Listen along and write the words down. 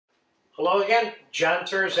Hello again, John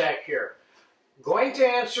Terzak here. Going to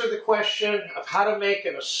answer the question of how to make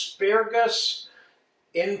an asparagus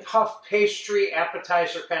in puff pastry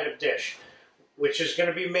appetizer kind of dish, which is going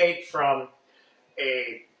to be made from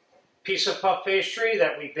a piece of puff pastry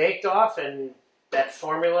that we baked off, and that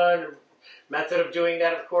formula and method of doing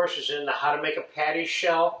that, of course, is in the How to Make a Patty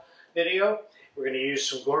Shell video. We're going to use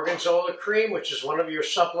some gorgonzola cream, which is one of your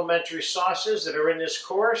supplementary sauces that are in this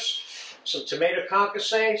course, some tomato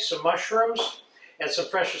concasse, some mushrooms, and some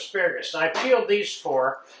fresh asparagus. Now, I peeled these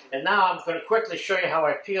four, and now I'm going to quickly show you how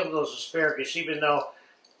I peeled those asparagus, even though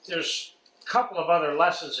there's a couple of other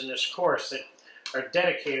lessons in this course that are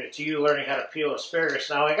dedicated to you learning how to peel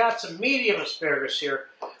asparagus. Now, I got some medium asparagus here.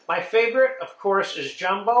 My favorite, of course, is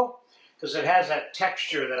jumbo, because it has that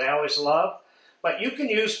texture that I always love. But you can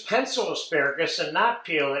use pencil asparagus and not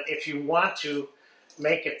peel it if you want to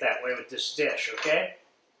make it that way with this dish, okay?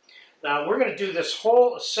 Now, we're going to do this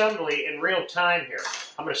whole assembly in real time here.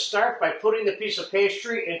 I'm going to start by putting the piece of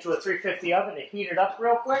pastry into a 350 oven and heat it up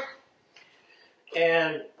real quick.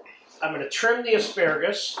 And I'm going to trim the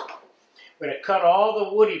asparagus. I'm going to cut all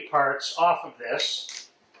the woody parts off of this.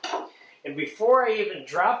 And before I even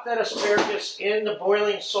drop that asparagus in the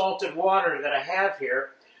boiling salted water that I have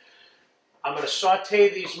here, I'm going to saute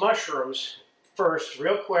these mushrooms first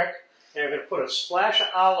real quick. And I'm going to put a splash of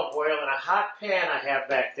olive oil in a hot pan I have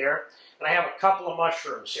back there. And I have a couple of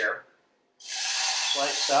mushrooms here,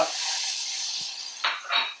 sliced up.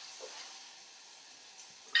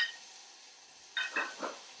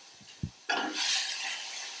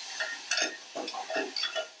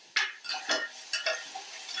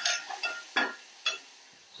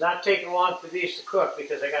 It's not taking long for these to cook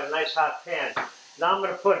because I got a nice hot pan. Now I'm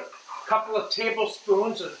going to put a couple of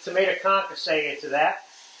tablespoons of the tomato concasse into that.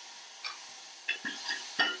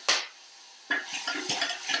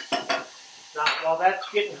 Now, while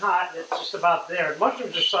that's getting hot, it's just about there. The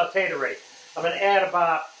mushrooms are sauteed already. I'm going to add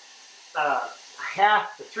about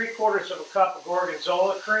half to 3/4 of a cup of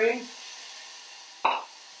gorgonzola cream.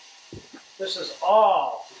 This is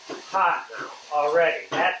all hot now already,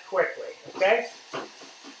 that quickly, okay?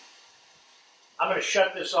 I'm going to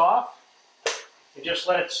shut this off and just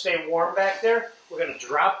let it stay warm back there. We're going to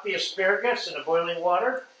drop the asparagus in the boiling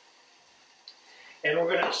water, and we're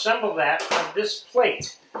going to assemble that on this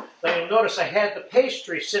plate. Now you'll notice I had the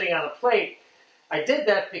pastry sitting on a plate. I did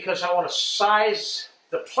that because I want to size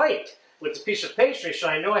the plate with the piece of pastry so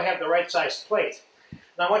I know I have the right size plate.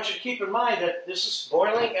 Now I want you to keep in mind that this is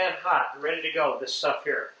boiling and hot and ready to go, this stuff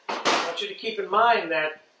here. I want you to keep in mind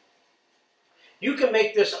that you can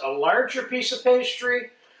make this a larger piece of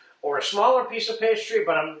pastry or a smaller piece of pastry,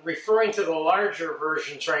 but I'm referring to the larger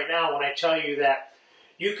versions right now when I tell you that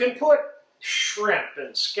you can put shrimp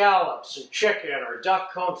and scallops and chicken or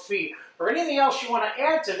duck confit or anything else you want to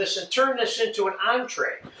add to this and turn this into an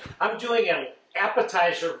entree. I'm doing an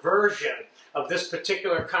appetizer version of this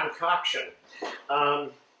particular concoction.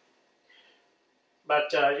 You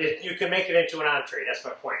can make it into an entree, that's my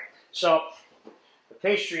point. So the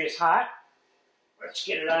pastry is hot. Let's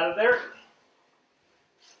get it out of there.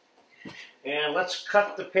 And let's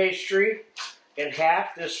cut the pastry in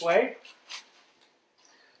half this way.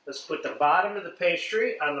 Let's put the bottom of the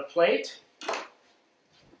pastry on the plate.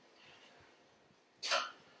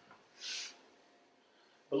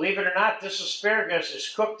 Believe it or not, this asparagus is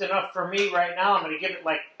cooked enough for me right now. I'm going to give it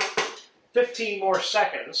like 15 more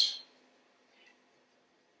seconds.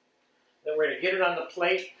 Then we're going to get it on the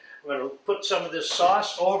plate. I'm going to put some of this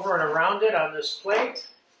sauce over and around it on this plate.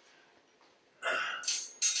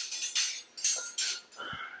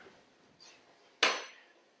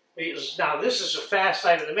 Now, this is a fast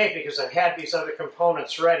item to make because I've had these other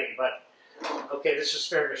components ready, but okay, this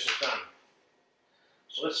asparagus is done.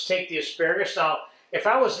 So let's take the asparagus. Now, if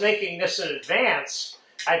I was making this in advance,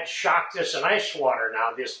 I'd shock this in ice water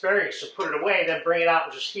now, the asparagus, and put it away, then bring it out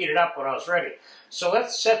and just heat it up when I was ready. So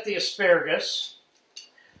let's set the asparagus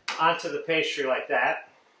onto the pastry like that.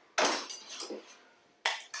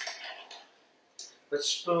 Let's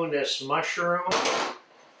spoon this mushroom.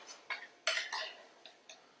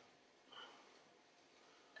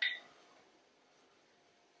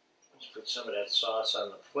 Put some of that sauce on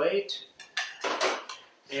the plate.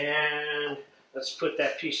 And let's put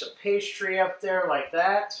that piece of pastry up there like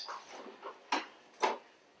that.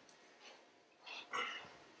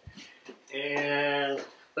 And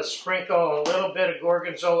let's sprinkle a little bit of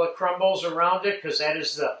gorgonzola crumbles around it because that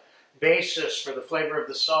is the basis for the flavor of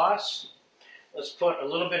the sauce. Let's put a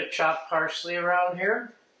little bit of chopped parsley around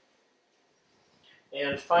here.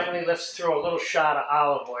 And finally, let's throw a little shot of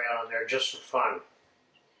olive oil on there just for fun.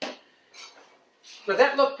 Now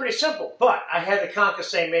that looked pretty simple, but I had the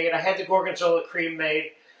concasse made, I had the gorgonzola cream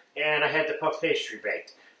made, and I had the puff pastry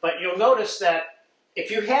baked. But you'll notice that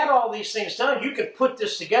if you had all these things done, you could put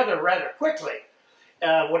this together rather quickly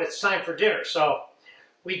when it's time for dinner. So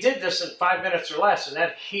we did this in 5 minutes or less, and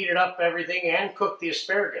that heated up everything and cooked the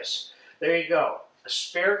asparagus. There you go.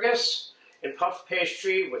 Asparagus and puff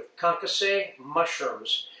pastry with concasse,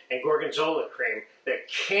 mushrooms, and gorgonzola cream that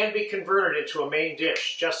can be converted into a main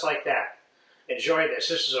dish just like that. Enjoy this.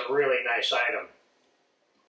 This is a really nice item.